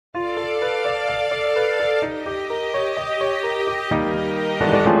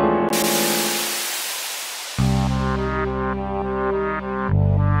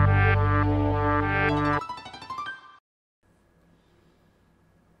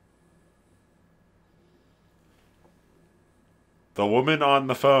The woman on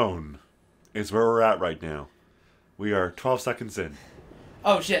the phone is where we're at right now. We are 12 seconds in.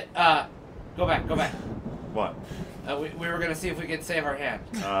 Oh shit! Go back. What? We were gonna see if we could save our hand.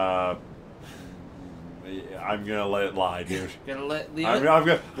 I'm gonna let it lie, dude. Gonna leave it? I'm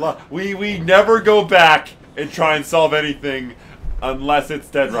gonna. We never go back and try and solve anything unless it's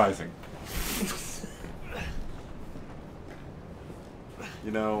Dead Rising.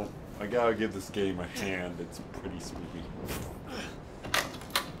 You know, I gotta give this game a hand. It's pretty spooky.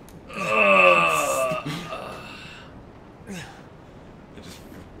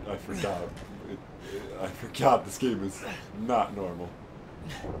 I forgot. I forgot this game is not normal.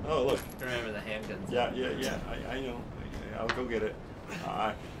 Oh, look. Remember the handguns. Yeah. I know. I'll go get it.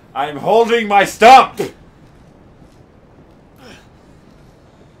 I'm holding my stump! The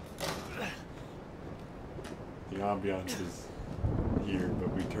ambiance is here,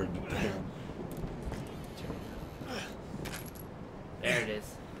 but we turned it down. There it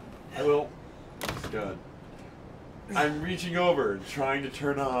is. I will. It's good. I'm reaching over and trying to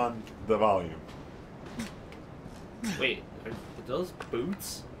turn on the volume. Wait, are those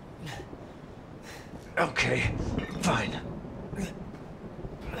boots? Okay, fine. Look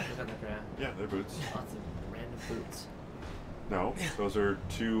on the ground. Yeah, they're boots. Lots of random boots. No, those are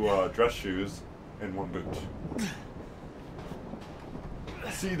two dress shoes and one boot.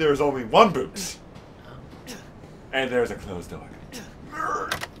 See, there's only one boot. And there's a closed door.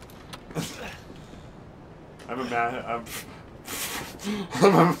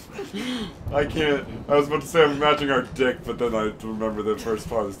 I can't. I was about to say I'm imagining our dick, but then I remember the first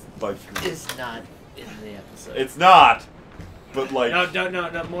part is like. It's not in the episode. It's not! But like.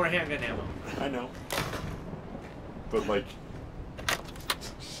 No, more handgun ammo. I know. But like.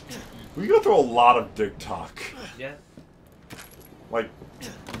 We go through a lot of dick talk. Yeah. Like.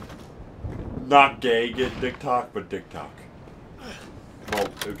 Not gay dick talk, but dick talk. Well,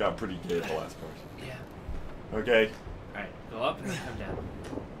 it got pretty gay at the last part. Yeah. Okay. Alright, go up and then come down.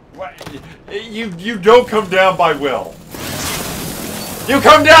 What? You don't come down by will. You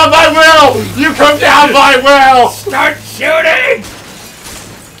come down by will! You come down by will! Start shooting!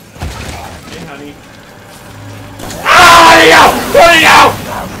 Hey, honey. Ah! There you go!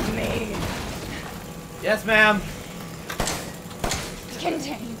 Yes, ma'am.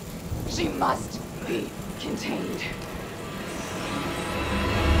 Contained. She must be contained.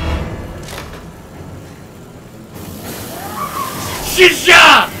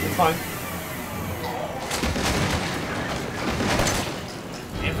 Shisha! It's fine.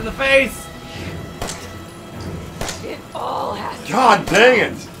 Aim for the face! It all has to God dang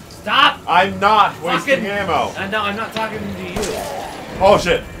it! Stop! I'm not wasting Fucking ammo. No, I'm not talking to you. Oh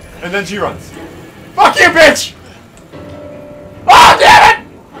shit. And then she runs. Fuck you, bitch! Oh, damn it!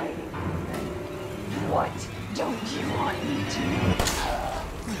 What don't you want me to know?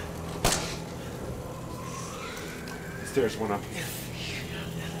 The stairs went up.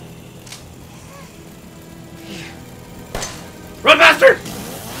 Run faster!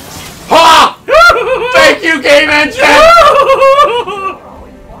 Ha! Thank you, game engine! You're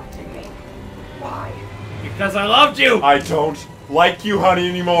always wanting me. Why? Because I loved you! I don't like you, honey,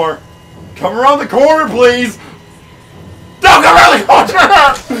 anymore. Come around the corner, please! Don't come around the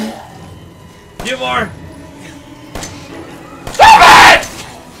corner! Few more! Stop it!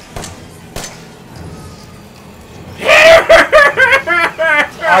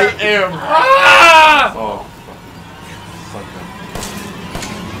 I am. Ah! Oh. Fuck.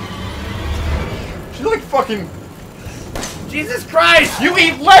 She's like fucking. Jesus Christ! You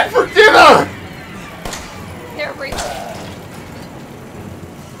eat lead for dinner! They're real.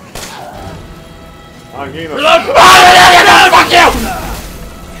 I'm getting a. Reload! Fuck you!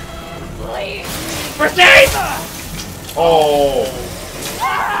 Please. First aid! Oh.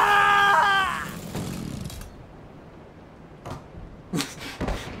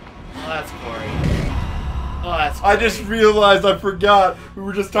 Oh, that's gory. Oh, that's gory. I just realized I forgot. We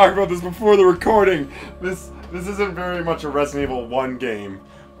were just talking about this before the recording. This isn't very much a Resident Evil 1 game.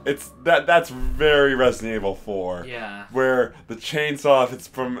 It's that's very Resident Evil 4. Yeah. Where the chainsaw, if it's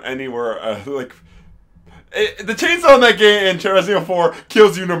from anywhere, the chainsaw in that game in Resident Evil 4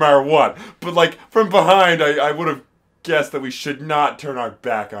 kills you no matter what. But like from behind, I would have guessed that we should not turn our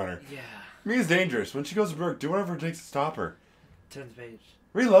back on her. Yeah. Mia's dangerous. When she goes to work, do whatever it takes to stop her. Turn the page.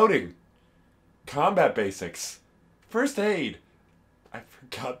 Reloading. Combat basics. First aid. I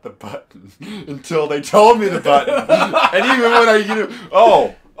forgot the button until they told me the button. And even when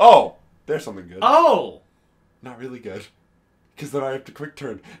oh, there's something good. Oh! Not really good. Because then I have to quick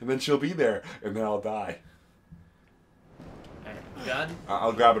turn, and then she'll be there, and then I'll die. Alright, gun?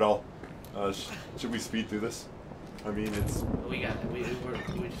 I'll grab it all. Should we speed through this? I mean, it's... We got it. We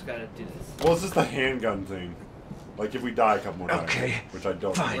just gotta do this. Well, it's just the handgun thing. Like, if we die a couple more times. Okay. Which I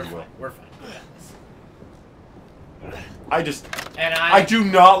don't Fine. think we will. We're fine. We got this. I just... And I do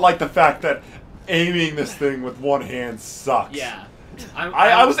not like the fact that aiming this thing with one hand sucks. Yeah.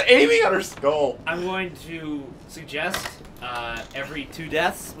 I was aiming at her skull. I'm going to suggest every 2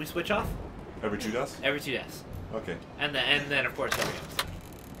 deaths we switch off. Every 2 deaths? Every 2 deaths. Okay. And then of course every episode.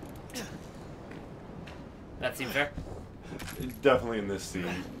 That seems fair? Definitely in this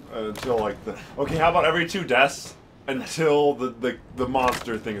scene. Until like the... Okay, how about every 2 deaths until the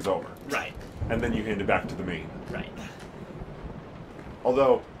monster thing is over? Right. And then you hand it back to the main. Right.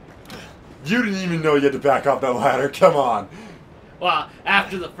 Although, you didn't even know you had to back off that ladder. Come on. Well,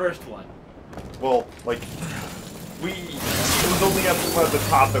 after the first one. Well, like, it was only at the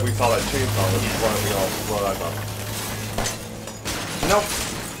top that we saw that chainsaw, which is why we all what I thought. Nope.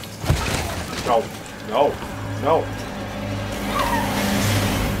 No. No. No.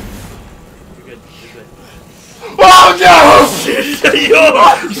 You're good. You're good. Oh no!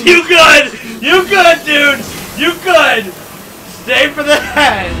 You good! You good, dude! You good! Stay for the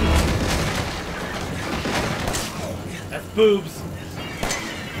head! That's boobs.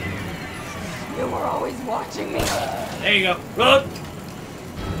 You were always watching me. There you go. Look!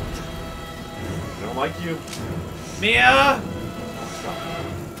 I don't like you. Mia!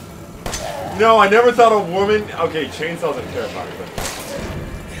 No, I never thought a woman... Okay, chainsaws are terrifying, but...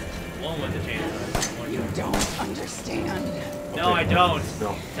 One with the chainsaw. You don't understand. No, I don't.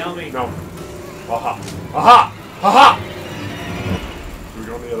 No. Tell me. No. Aha. Aha! Aha! Can we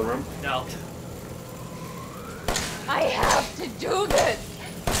go in the other room? No. I have to do this.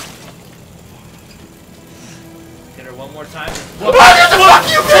 Hit her one more time. What the fuck,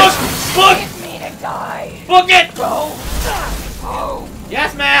 you bitch! Book! Leave me to die. Book it! Go home.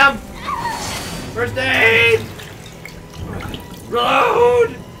 Yes, ma'am! First aid!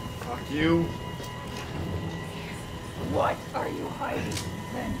 Reload! Fuck you. What are you hiding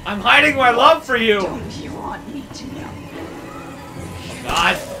then? I'm hiding my love for you! Don't you want me to know?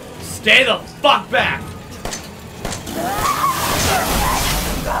 God, stay the fuck back!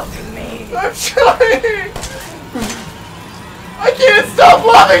 About me. I'm trying! I can't stop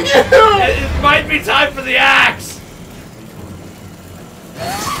loving you! It might be time for the axe!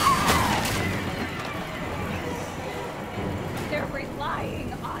 They're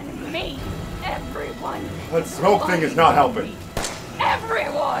relying on me. Everyone. That smoke thing is not helping.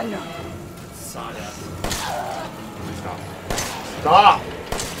 Everyone. Sawdust. Stop. Stop!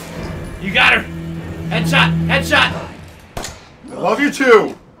 You got her! Headshot! Headshot! I love you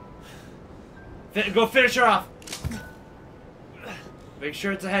too! Go finish her off! Make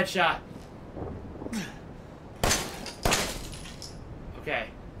sure it's a headshot. Okay.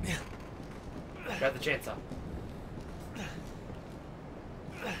 Grab the chainsaw.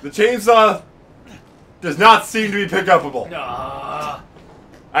 The chainsaw does not seem to be pick upable. No.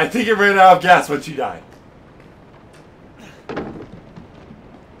 I think it ran out of gas when she died.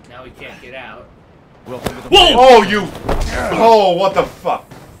 Now we can't get out. Welcome to the Whoa! Oh, you! Oh, what the fuck?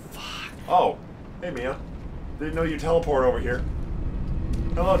 Oh, hey Mia. Didn't know you teleport over here.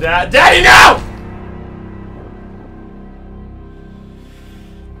 Hello, Dad. Daddy, no!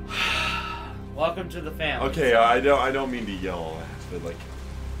 Welcome to the family. Okay, I don't mean to yell, but like,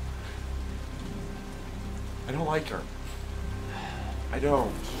 I don't like her. I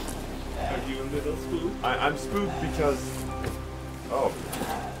don't. Are you a little spooked? I'm spooked because. Oh.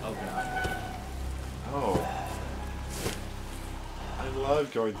 Oh god. Oh. I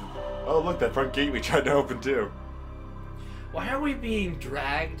love going through. Oh, look, that front gate we tried to open too. Why are we being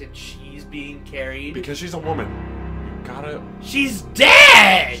dragged and she's being carried? Because she's a woman. You gotta. She's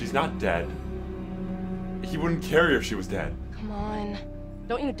dead! She's not dead. He wouldn't carry her if she was dead. Come on.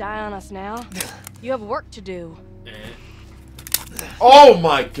 Don't you die on us now. You have work to do. Oh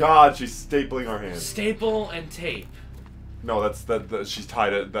my God! She's stapling our hands. Staple and tape. No, that she's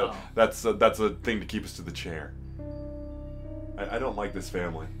tied it. Oh. That's a thing to keep us to the chair. I don't like this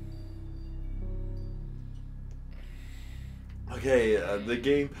family. Okay, the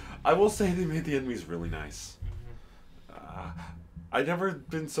game. I will say they made the enemies really nice. I've never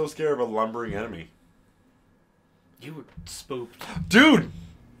been so scared of a lumbering enemy. You were spooked. Dude!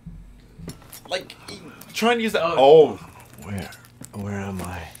 Like, trying to use that. Oh. Where am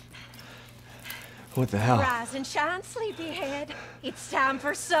I? What the hell? Rise and shine, sleepyhead. It's time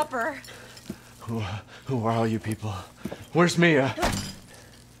for supper. Who are all you people? Where's Mia?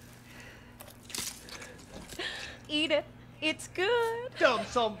 Eat it. It's good. Dumb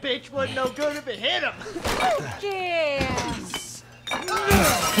son bitch wasn't no good if it hit him. Yes.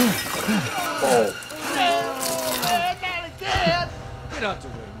 Oh. Get out the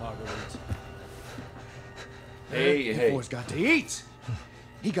way, Marguerite. Hey, The boy's got to eat.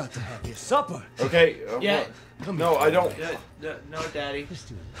 He got to have his supper. Okay. Yeah. No, I don't. No, Daddy. Let's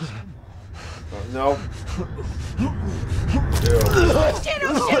do this. No. Shit,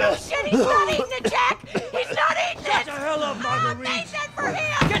 he's not eating it, Jack! He's not eating Get it! the hell up, I Marguerite. made that for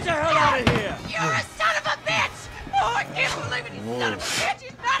him! Get the hell out of here. You're a son of a bitch! Oh, I can't believe it, you son of a bitch!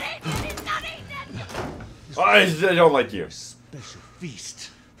 He's not eating it! He's not eating it! I don't like you. Special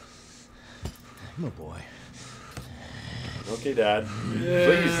feast. My boy. Okay, Dad.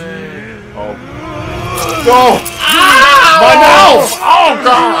 Please. Oh. No! My mouth! Oh,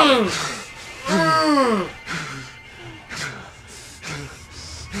 God!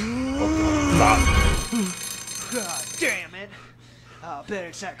 Stop. God damn it. I'll bet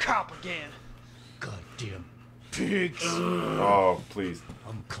it's that cop again. Goddamn pigs. Oh, please.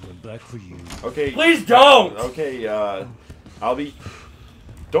 I'm coming back for you. Okay. Please don't! Okay, I'll be...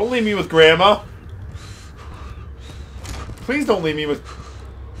 Don't leave me with Grandma. Please don't leave me with...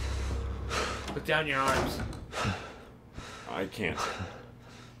 Put down your arms. I can't.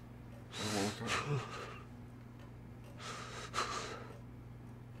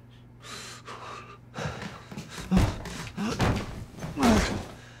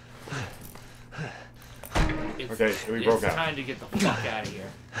 Okay, we broke out. It's time to get the fuck out of here.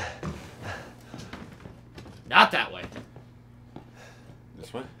 Not that way.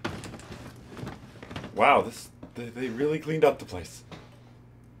 This way? Wow, they really cleaned up the place.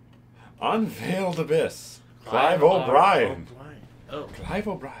 Unveiled Abyss. Clive O'Brien. Oh. Clive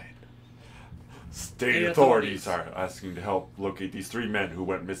O'Brien. State State authorities authorities. are asking to help locate these 3 men who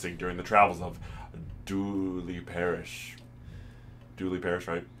went missing during the travels of Dooley Parish. Dooley Parish,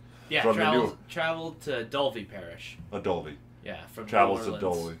 right? Yeah, From the traveled to Dulvey Parish. Dolby. Yeah, from Travels New to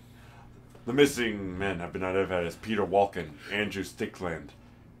Orleans. Dolby. The missing men have been identified as Peter Walken, Andrew Stickland,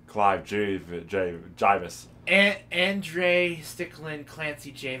 Clive Jivis. Andre Stickland,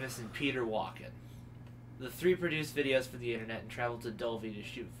 Clancy Javis, and Peter Walken. The 3 produced videos for the internet and traveled to Dulvey to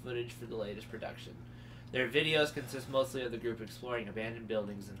shoot footage for the latest production. Their videos consist mostly of the group exploring abandoned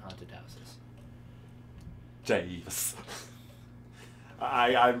buildings and haunted houses. Javis.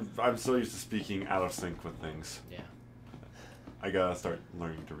 I'm so used to speaking out of sync with things. Yeah. I gotta start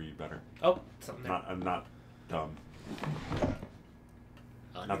learning to read better. Oh, something there. I'm not dumb.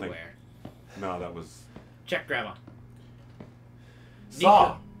 Underwear. No, that was... Check, Grandma.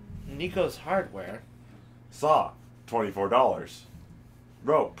 Saw. Nico's Hardware. Saw. $24.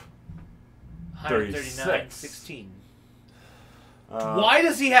 Rope. 139.16. Uh, Why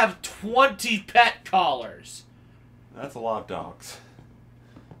does he have 20 pet collars? That's a lot of dogs.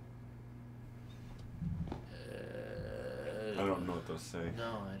 I don't know what those say. No,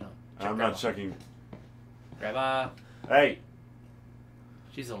 I don't. I'm not checking. Grandma. Hey!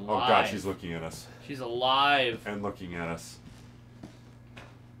 She's alive. Oh god, she's looking at us. She's alive. And looking at us.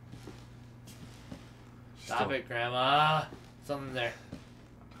 Stop it, Grandma. Something there.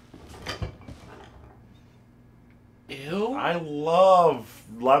 Ew. I love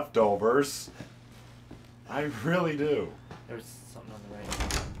leftovers. I really do. There's something on the right.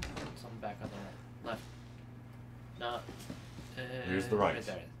 Something back on the left. No. Here's the right.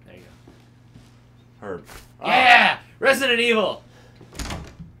 There you go. Herb. Yeah! Resident Evil!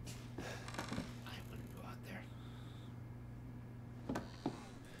 I wouldn't go out there.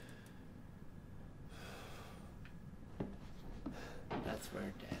 That's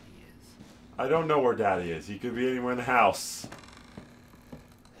where Daddy is. I don't know where Daddy is. He could be anywhere in the house.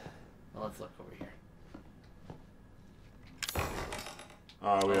 Well, let's look over here.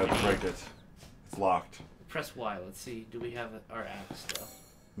 We have to break it. It's locked. Press Y. Let's see. Do we have our axe still?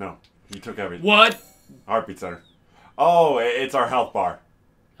 No. He took everything. What? Heartbeat center. Oh, it's our health bar.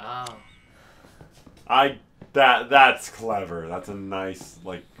 Oh. That's clever. That's a nice,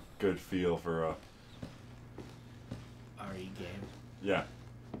 like, good feel for a... RE game. Yeah.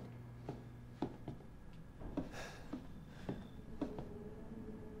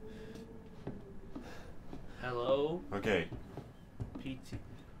 Hello? Okay. PT.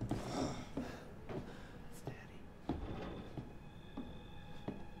 It's Daddy.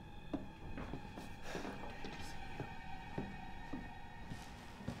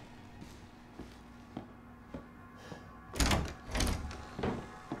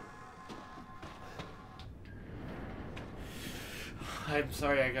 I'm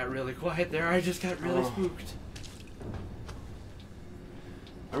sorry I got really quiet there. I just got really spooked.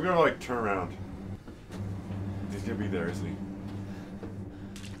 I'm gonna, like, turn around. He's gonna be there, isn't he?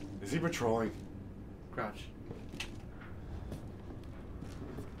 Is he patrolling? Crouch.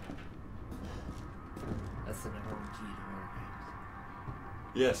 That's the number 1 key to horror games.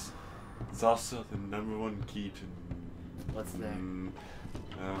 Yes. It's also the #1 key to... What's there?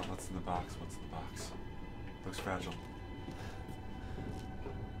 What's in the box? What's in the box? Looks fragile.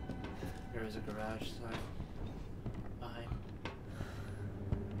 There is a garage sign behind.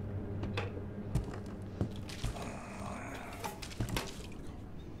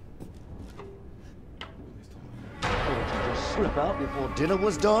 Did you just slip out before dinner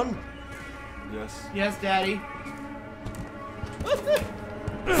was done? Yes. Yes, Daddy.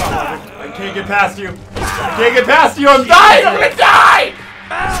 I can't get past you. I can't get past you. I'm dying. I'm gonna die.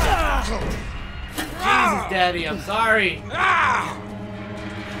 Jesus, Daddy, I'm sorry.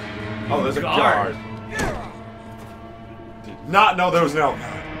 Oh, there's a Guard. guard. Did not know there was no.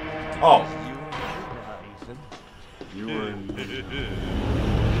 Oh. You were in.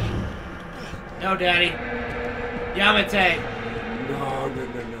 No, Daddy. Yamate. No.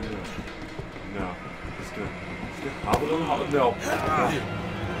 No. It's good. Hobble. No. He's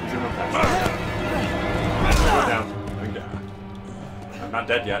gonna pass. Go down. I'm not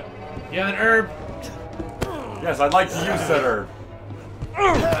dead yet. You have an herb. Yes, I'd like to use that herb.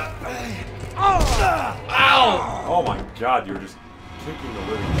 Ow! Oh my god, you were just kicking the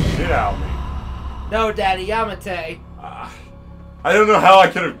living shit out of me. No, Daddy, Yamate. I don't know how I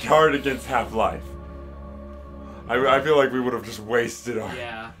could have guarded against Half-Life. I feel like we would have just wasted our...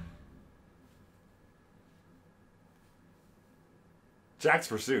 Yeah. Jack's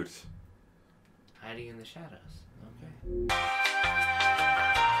Pursuit. Hiding in the shadows. Okay.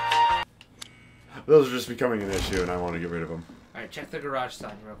 Those are just becoming an issue and I want to get rid of them. Alright, check the garage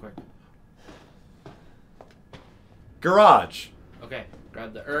sign real quick. Garage. Okay,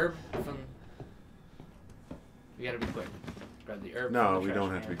 grab the herb from... We gotta be quick. Grab the herb No, from the we trash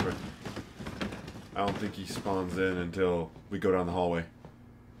don't have to be can. quick. I don't think he spawns in until we go down the hallway.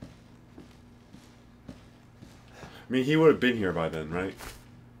 I mean, he would have been here by then, right?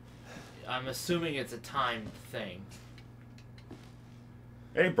 I'm assuming it's a timed thing.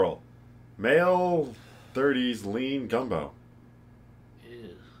 April. Male 30s lean gumbo.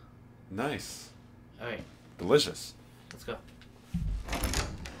 Ew. Nice. Alright, Delicious. let's go.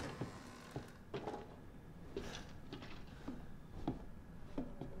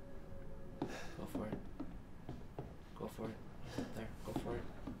 Go for it. Go for it. He's up there. Go for it.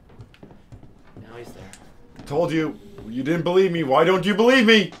 Now he's there. Told you. You didn't believe me. Why don't you believe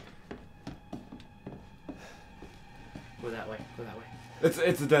me? Go that way. Go that way.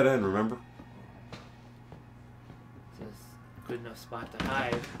 It's a dead end, remember? It's a good enough spot to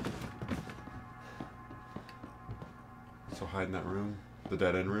hide. So hide in that room. The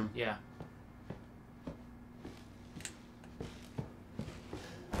dead end room. Yeah.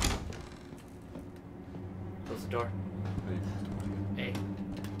 Close the door. Hey.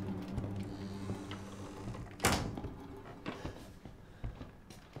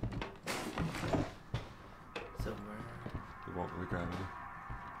 So It won't really grab me.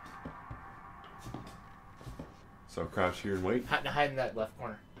 So crouch here and wait. hide in that left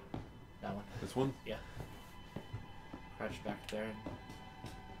corner. That one. This one? Yeah. Crouch back there.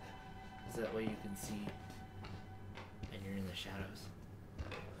 So that way you can see. And you're in the shadows.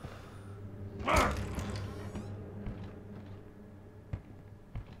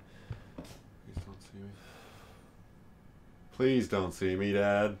 Please don't see me. Please don't see me,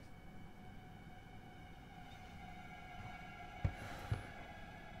 Dad.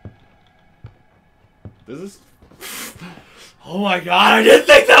 This is... Oh my god, I didn't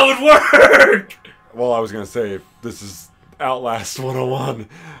think that would work! Well, I was gonna say, this is Outlast 101.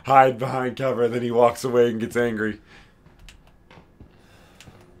 Hide behind cover, then he walks away and gets angry.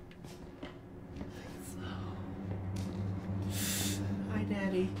 Hi,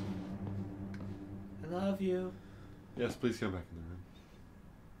 Daddy. I love you. Yes, please come back in the room.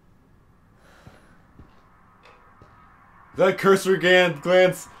 Is that a cursory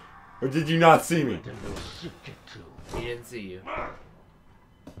glance? Or did you not see me? He didn't see you. Kind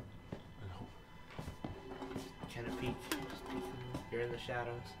of peek. Just peek. You're in the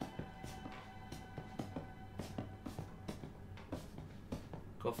shadows.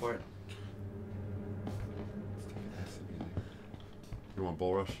 Go for it. You want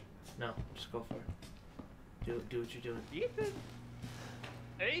bull rush? No, just go for it. Do what you're doing. Ethan!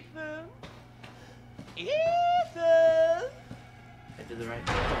 Ethan! Ethan! I did the right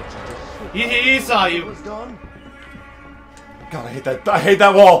thing. He saw you. Was done? God, I hate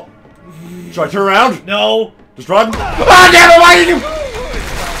that wall. Should I turn around? No. Just run? Ah, damn it, why did you...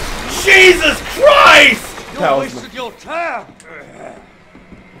 Jesus Christ! That You was wasted your time!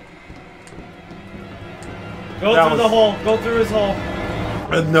 Go That through the was- hole. Go through his hole.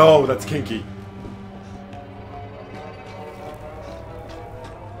 No, that's kinky.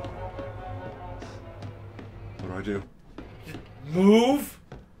 I do. Move.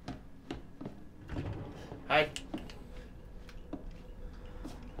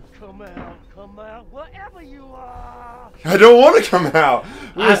 Come out, wherever you are. I don't want to come out.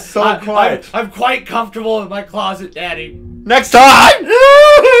 We're so quiet. I'm quite comfortable in my closet, Daddy. Next time!